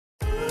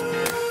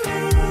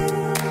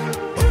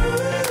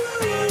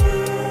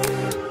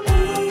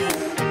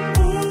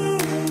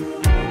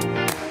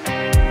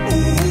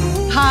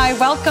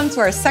Welcome to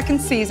our second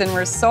season.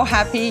 We're so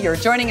happy you're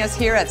joining us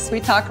here at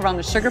Sweet Talk Around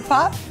the Sugar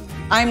Pot.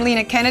 I'm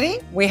Lena Kennedy.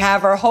 We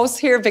have our hosts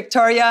here,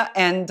 Victoria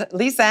and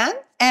Lisanne,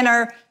 and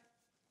our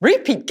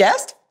repeat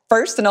guest,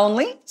 first and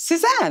only,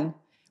 Suzanne.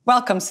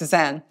 Welcome,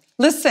 Suzanne.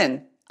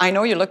 Listen, I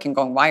know you're looking,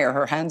 going, why are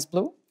her hands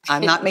blue?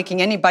 I'm not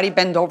making anybody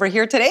bend over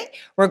here today.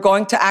 We're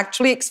going to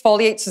actually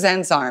exfoliate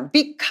Suzanne's arm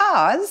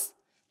because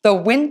the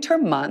winter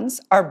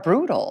months are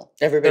brutal.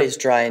 Everybody's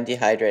dry and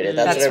dehydrated.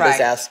 That's what everybody's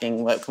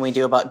asking. What can we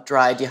do about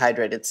dry,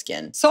 dehydrated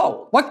skin?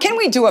 So, what can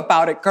we do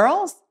about it,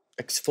 girls?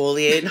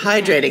 Exfoliate and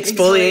hydrate.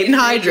 Exfoliate and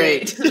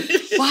hydrate.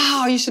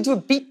 Wow, you should do a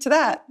beat to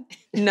that.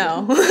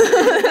 No.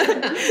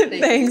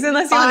 Thanks,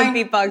 unless you want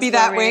to beatbox be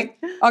that way.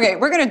 Okay,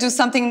 we're going to do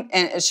something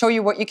and show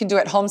you what you can do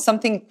at home,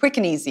 something quick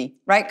and easy,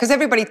 right? Because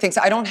everybody thinks,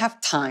 I don't have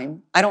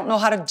time. I don't know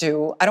how to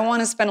do. I don't want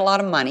to spend a lot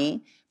of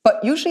money.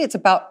 But usually it's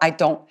about, I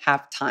don't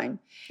have time.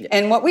 Yeah.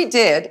 And what we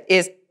did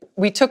is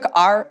we took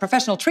our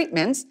professional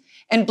treatments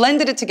and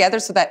blended it together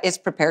so that it's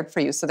prepared for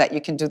you so that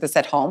you can do this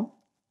at home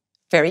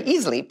very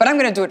easily. But I'm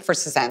going to do it for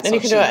Suzanne. And so you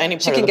can do it any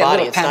part of the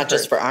body. It's not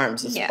just for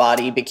arms. It's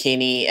body,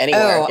 bikini,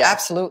 anywhere. Oh,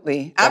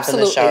 absolutely. Jump in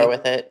the shower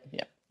with it.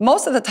 Yeah.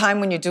 Most of the time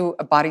when you do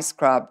a body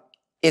scrub,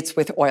 it's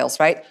with oils,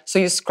 right? So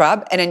you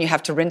scrub and then you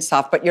have to rinse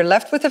off, but you're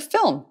left with a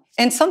film.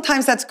 And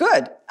sometimes that's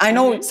good. I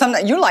know some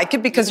that you like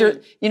it because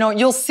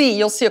you'll see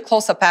a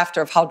close-up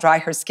after of how dry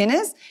her skin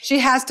is. She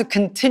has to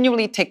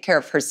continually take care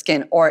of her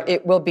skin or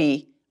it will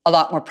be a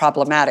lot more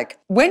problematic.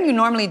 When you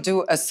normally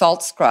do a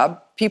salt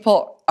scrub,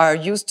 people are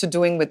used to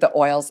doing with the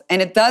oils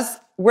and it does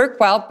work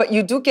well, but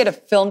you do get a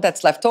film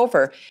that's left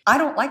over. I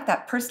don't like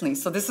that personally,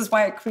 so this is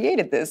why I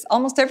created this.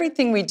 Almost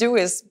everything we do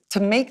is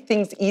to make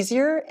things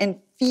easier and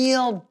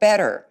feel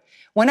better.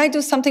 When I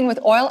do something with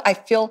oil, I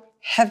feel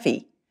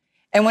heavy.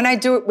 And when I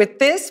do it with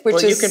this, which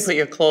is... Well, you can put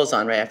your clothes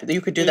on right after. You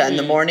could do that in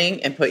the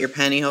morning and put your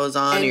pantyhose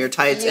on or your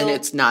tights and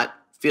it's not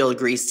feel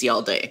greasy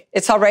all day.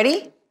 It's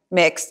already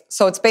mixed.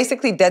 So it's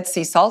basically Dead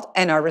Sea salt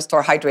and our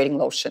Restore Hydrating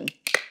Lotion.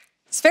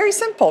 It's very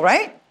simple,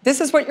 right?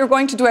 This is what you're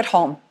going to do at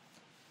home.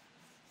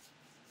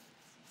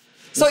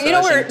 So,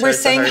 we're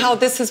saying how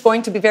this is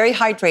going to be very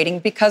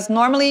hydrating because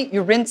normally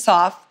you rinse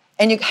off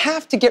and you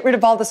have to get rid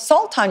of all the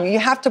salt on you. You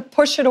have to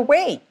push it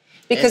away.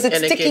 Because it's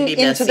sticking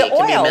into the oil. It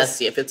can be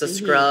messy. If it's a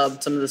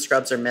scrub, some of the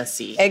scrubs are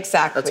messy.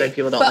 Exactly. That's why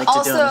people don't like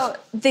to do them. But also,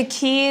 the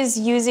key is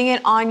using it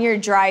on your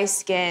dry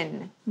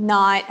skin,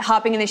 not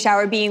hopping in the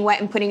shower, being wet,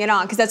 and putting it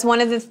on. Because that's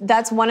one of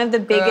the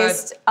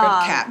biggest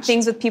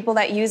things with people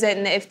that use it.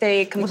 And if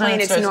they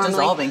complain, it's normally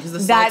dissolving because the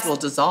salt will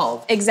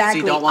dissolve. Exactly.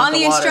 So you don't want on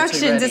the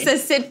instructions, it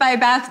says sit by a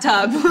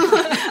bathtub,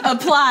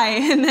 apply,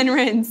 and then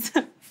rinse.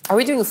 Are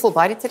we doing a full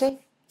body today?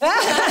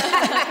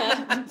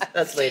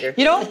 That's later.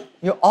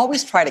 You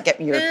always try to get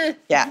me your...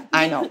 Yeah,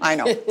 I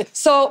know.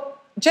 So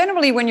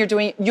generally when you're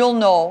doing, you'll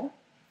know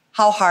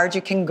how hard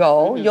you can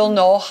go. You'll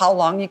know how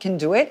long you can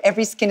do it.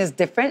 Every skin is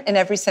different and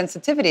every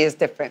sensitivity is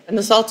different. And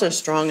the salts are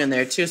strong in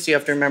there too, so you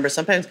have to remember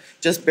sometimes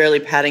just barely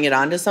patting it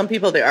on to some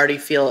people, they already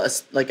feel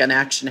like an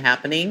action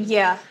happening.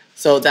 Yeah.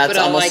 So that's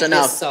almost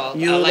enough. But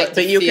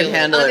you can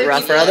handle it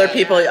rough. For other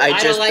people, I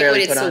just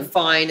barely put on. I don't like when it's so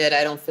fine that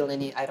I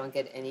don't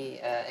get any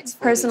exfoliation.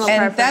 Personal and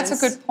preference.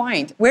 That's a good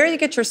point. Where you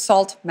get your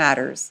salt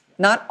matters.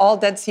 Not all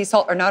Dead Sea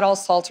salt or not all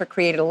salts are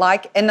created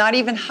alike, and not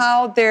even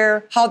how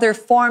they're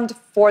formed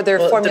for their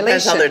formulation. It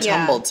depends how they're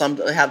tumbled. Some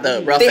have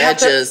the rough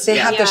edges. They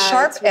have the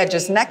sharp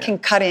edges, and that can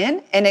cut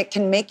in, and it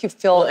can make you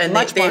feel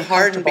much more they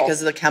harden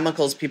because of the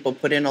chemicals people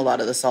put in a lot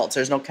of the salts.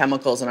 There's no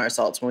chemicals in our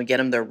salts. When we get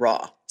them, they're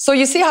raw. So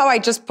you see how I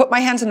just put my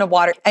hands in the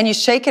water, and you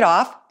shake it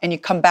off, and you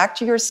come back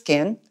to your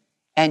skin,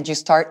 and you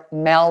start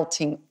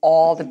melting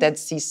all the Dead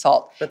Sea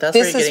salt. But that's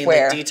where you're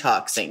getting the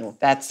detoxing.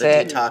 That's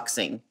it.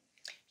 Detoxing.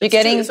 You're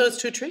getting so it's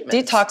 2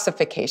 treatments.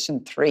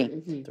 Detoxification 3.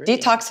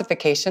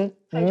 Detoxification,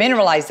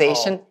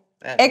 mineralization,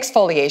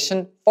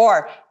 exfoliation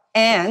 4,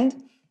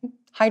 and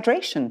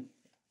hydration,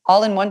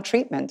 all in one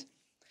treatment.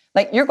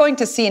 Like you're going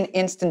to see an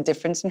instant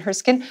difference in her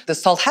skin. The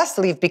salt has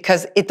to leave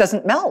because it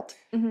doesn't melt.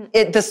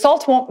 The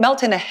salt won't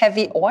melt in a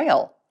heavy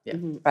oil,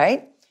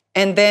 right?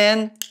 And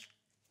then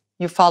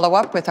you follow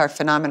up with our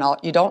Phenomen-all.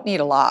 You don't need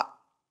a lot.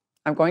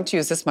 I'm going to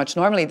use this much.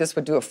 Normally this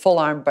would do a full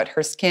arm, but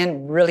her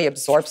skin really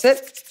absorbs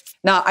it.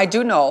 Now, I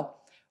do know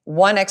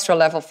one extra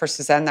level for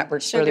Suzanne that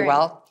works really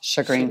well,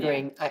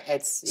 sugaring.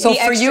 So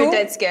for you,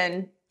 dead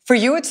skin. For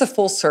you, it's a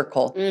full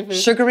circle.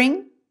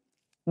 Sugaring,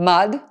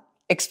 mud,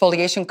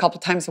 exfoliation a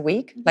couple times a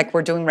week, like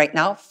we're doing right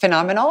now,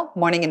 Phenomen-all,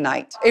 morning and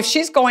night. If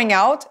she's going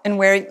out and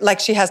wearing, like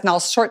she has now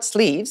short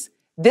sleeves,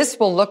 this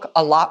will look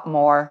a lot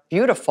more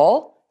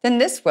beautiful than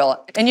this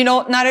will. And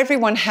not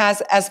everyone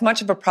has as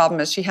much of a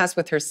problem as she has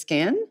with her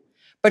skin,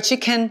 but she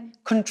can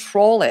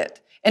control it.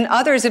 And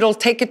others, it'll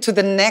take it to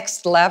the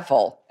next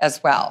level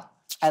as well.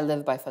 I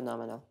live by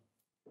Phenomen-all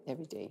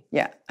every day.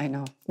 Yeah, I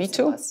know. Me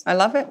too. I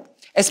love it.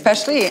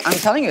 Especially, I'm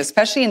telling you,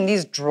 especially in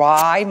these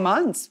dry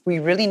months, we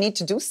really need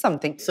to do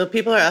something. So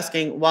people are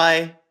asking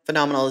why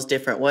Phenomen-all is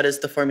different. What is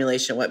the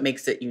formulation? What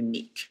makes it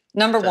unique?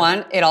 Number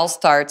one, it all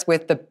starts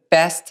with the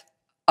best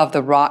of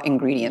the raw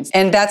ingredients.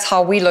 And that's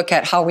how we look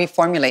at how we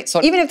formulate.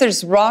 So even if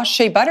there's raw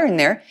shea butter in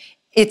there,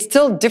 it's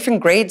still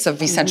different grades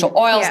of essential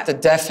oils,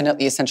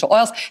 definitely essential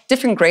oils,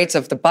 different grades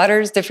of the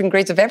butters, different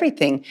grades of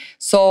everything.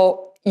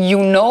 So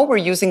we're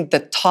using the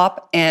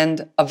top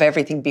end of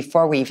everything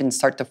before we even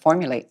start to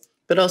formulate.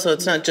 But also,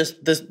 it's not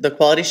just the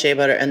quality shea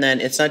butter, and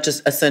then it's not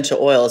just essential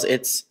oils,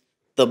 it's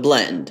the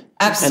blend.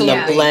 Absolutely.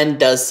 And the blend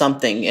does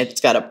something. It's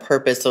got a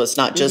purpose, so it's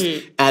not just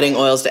adding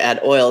oils to add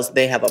oils.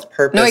 They have a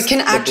purpose. No, it can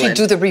actually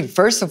do the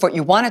reverse of what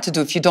you want it to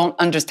do if you don't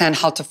understand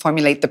how to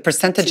formulate the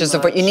percentages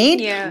of what you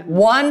need. Yeah.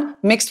 One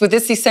mixed with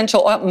this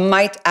essential oil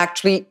might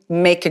actually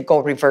make it go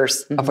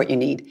reverse of what you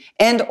need.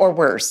 And or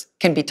worse,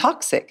 can be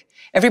toxic.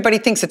 Everybody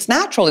thinks it's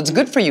natural, it's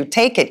good for you.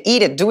 Take it,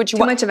 eat it, do what you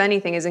want. Too much of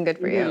anything isn't good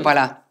for you.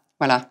 Voila,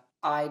 voila.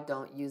 I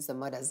don't use the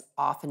mud as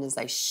often as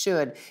I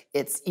should.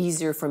 It's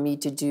easier for me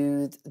to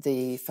do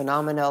the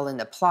Phenomen-all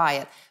and apply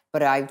it,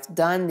 but I've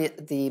done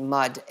the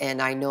mud, and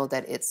I know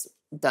that it's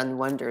done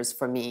wonders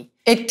for me.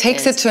 It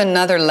takes it to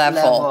another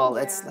level.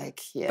 It's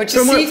like, But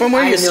from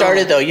where you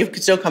started, though, you've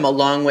still come a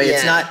long way.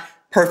 It's not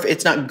perfect.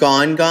 It's not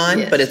gone,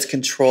 but it's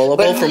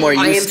controllable from where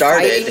you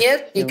started. I am fighting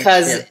it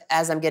because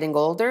as I'm getting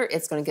older,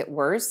 it's going to get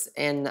worse,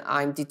 and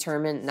I'm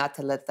determined not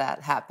to let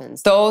that happen.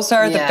 Those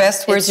are the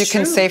best words you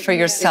can say for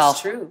yourself.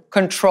 It's true.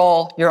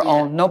 Control your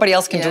own. Nobody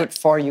else can do it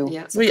for you.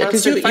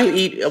 Because you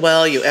eat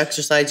well, you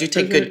exercise, you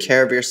take good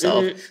care of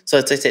yourself. So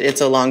as I said, it's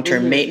a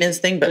long-term maintenance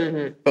thing,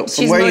 but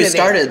from where you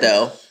started,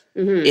 though,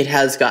 it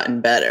has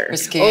gotten better. Your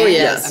skin,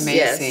 yes,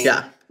 amazing.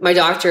 Yeah. My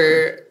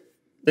doctor...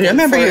 I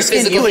remember your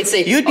skin,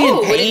 you'd be in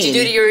pain. What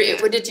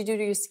did you do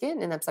to your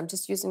skin? And I'm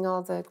just using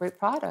all the great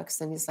products.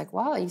 And he's like,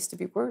 wow, it used to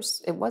be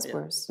worse. It was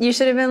worse. You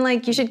should have been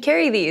like, you should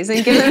carry these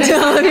and give them to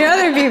all of your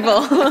other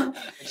people.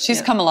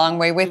 She's come a long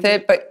way with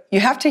it, but you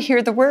have to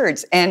hear the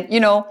words. And,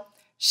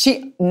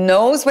 she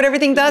knows what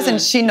everything does, and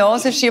she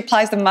knows if she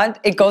applies the mud,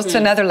 it goes to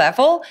another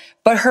level.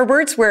 But her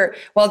words were,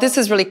 well, this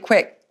is really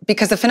quick.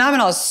 Because the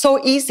Phenomen-all is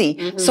so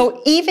easy.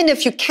 So even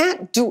if you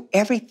can't do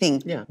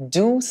everything,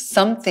 do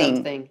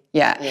something.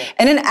 Yeah.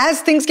 And then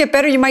as things get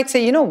better, you might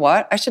say, you know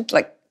what? I should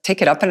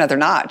take it up another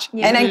notch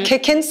and then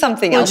kick in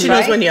something else, she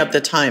knows when you have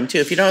the time too.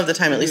 If you don't have the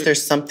time, at least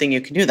there's something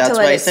you can do. That's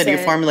why I said you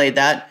formulate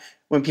that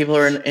when people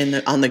are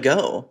on the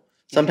go.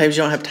 Sometimes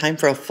you don't have time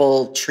for a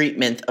full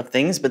treatment of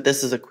things, but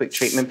this is a quick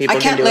treatment.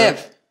 People can do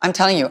live. I'm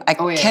telling you, I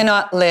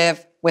cannot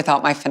live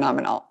without my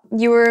Phenomen-all.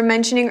 You were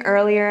mentioning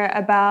earlier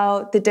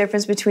about the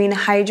difference between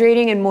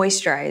hydrating and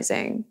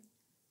moisturizing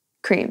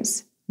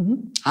creams.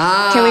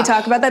 Can we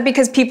talk about that?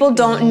 Because people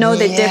don't know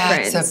the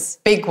difference. It's a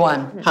big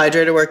one.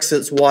 Hydrator works,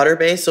 it's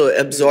water-based, so it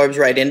absorbs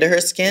right into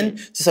her skin.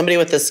 So somebody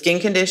with a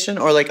skin condition,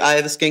 or like I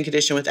have a skin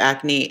condition with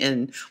acne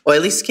and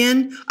oily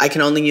skin, I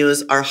can only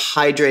use our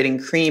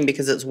hydrating cream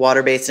because it's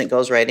water-based and it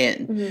goes right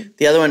in.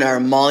 The other one are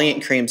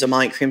emollient creams.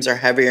 Emollient creams are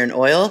heavier in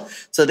oil,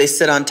 so they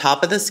sit on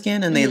top of the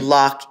skin and they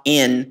lock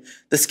in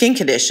the skin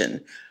condition.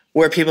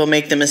 Where people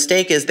make the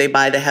mistake is they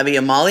buy the heavy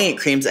emollient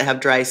creams that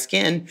have dry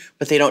skin,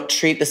 but they don't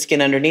treat the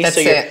skin underneath.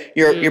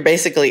 You're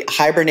basically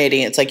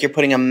hibernating. It's like you're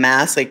putting a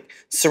mask, like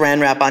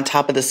saran wrap, on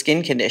top of the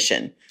skin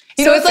condition.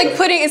 So it's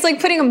like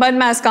putting a mud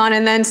mask on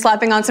and then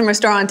slapping on some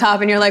Restore on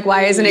top, and you're like,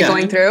 why isn't it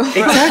going through?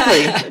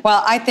 Exactly.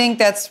 Well, I think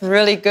that's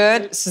really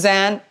good,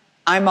 Suzanne.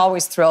 I'm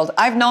always thrilled.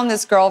 I've known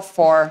this girl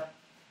for,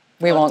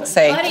 we won't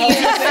say,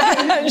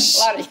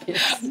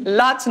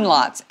 lots and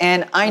lots.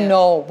 And I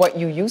know what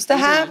you used to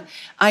have.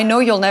 I know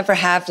you'll never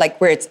have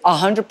where it's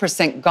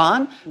 100%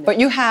 gone, but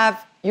you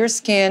have your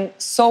skin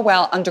so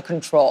well under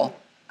control.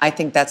 I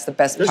think that's the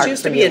best part. She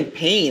used to be in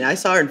pain. I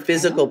saw her in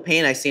physical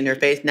pain. I seen her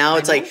face. Now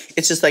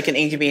it's just like an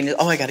inconvenience.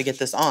 Oh, I got to get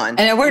this on.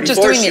 And we're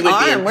just doing the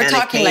arm. We're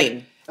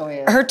talking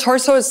her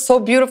torso is so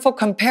beautiful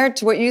compared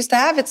to what you used to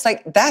have. It's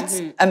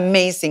that's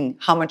amazing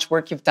how much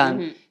work you've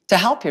done to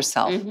help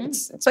yourself.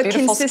 It's but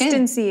beautiful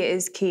consistency skin.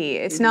 is key.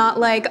 It's not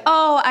like,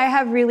 oh, I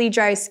have really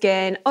dry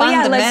skin. Oh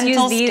yeah, let's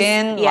use these.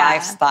 Skin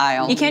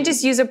lifestyle. You can't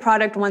just use a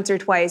product once or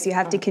twice. You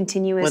have to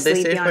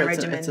continuously be on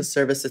regimen. It's a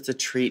service. It's a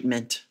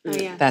treatment.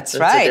 That's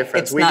right.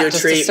 It's not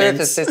just a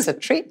service. It's a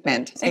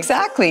treatment.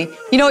 Exactly.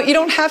 You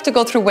don't have to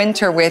go through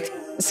winter with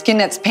skin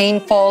that's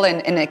painful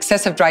and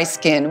excessive dry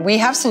skin. We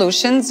have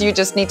solutions. You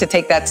just need to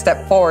take that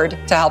step forward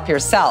to help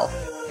yourself.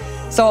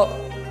 So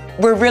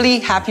we're really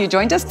happy you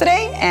joined us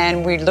today,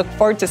 and we look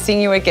forward to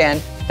seeing you again.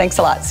 Thanks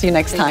a lot. See you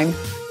next time.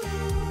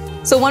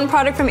 So one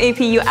product from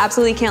AP you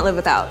absolutely can't live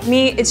without.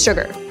 Me, it's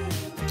sugar.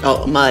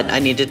 Oh, mud. I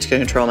needed to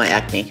control my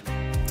acne. Me,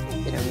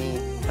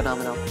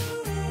 Phenomen-all.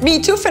 Me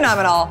too,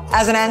 Phenomen-all.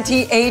 As an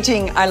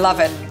anti-aging, I love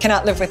it.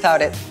 Cannot live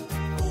without it.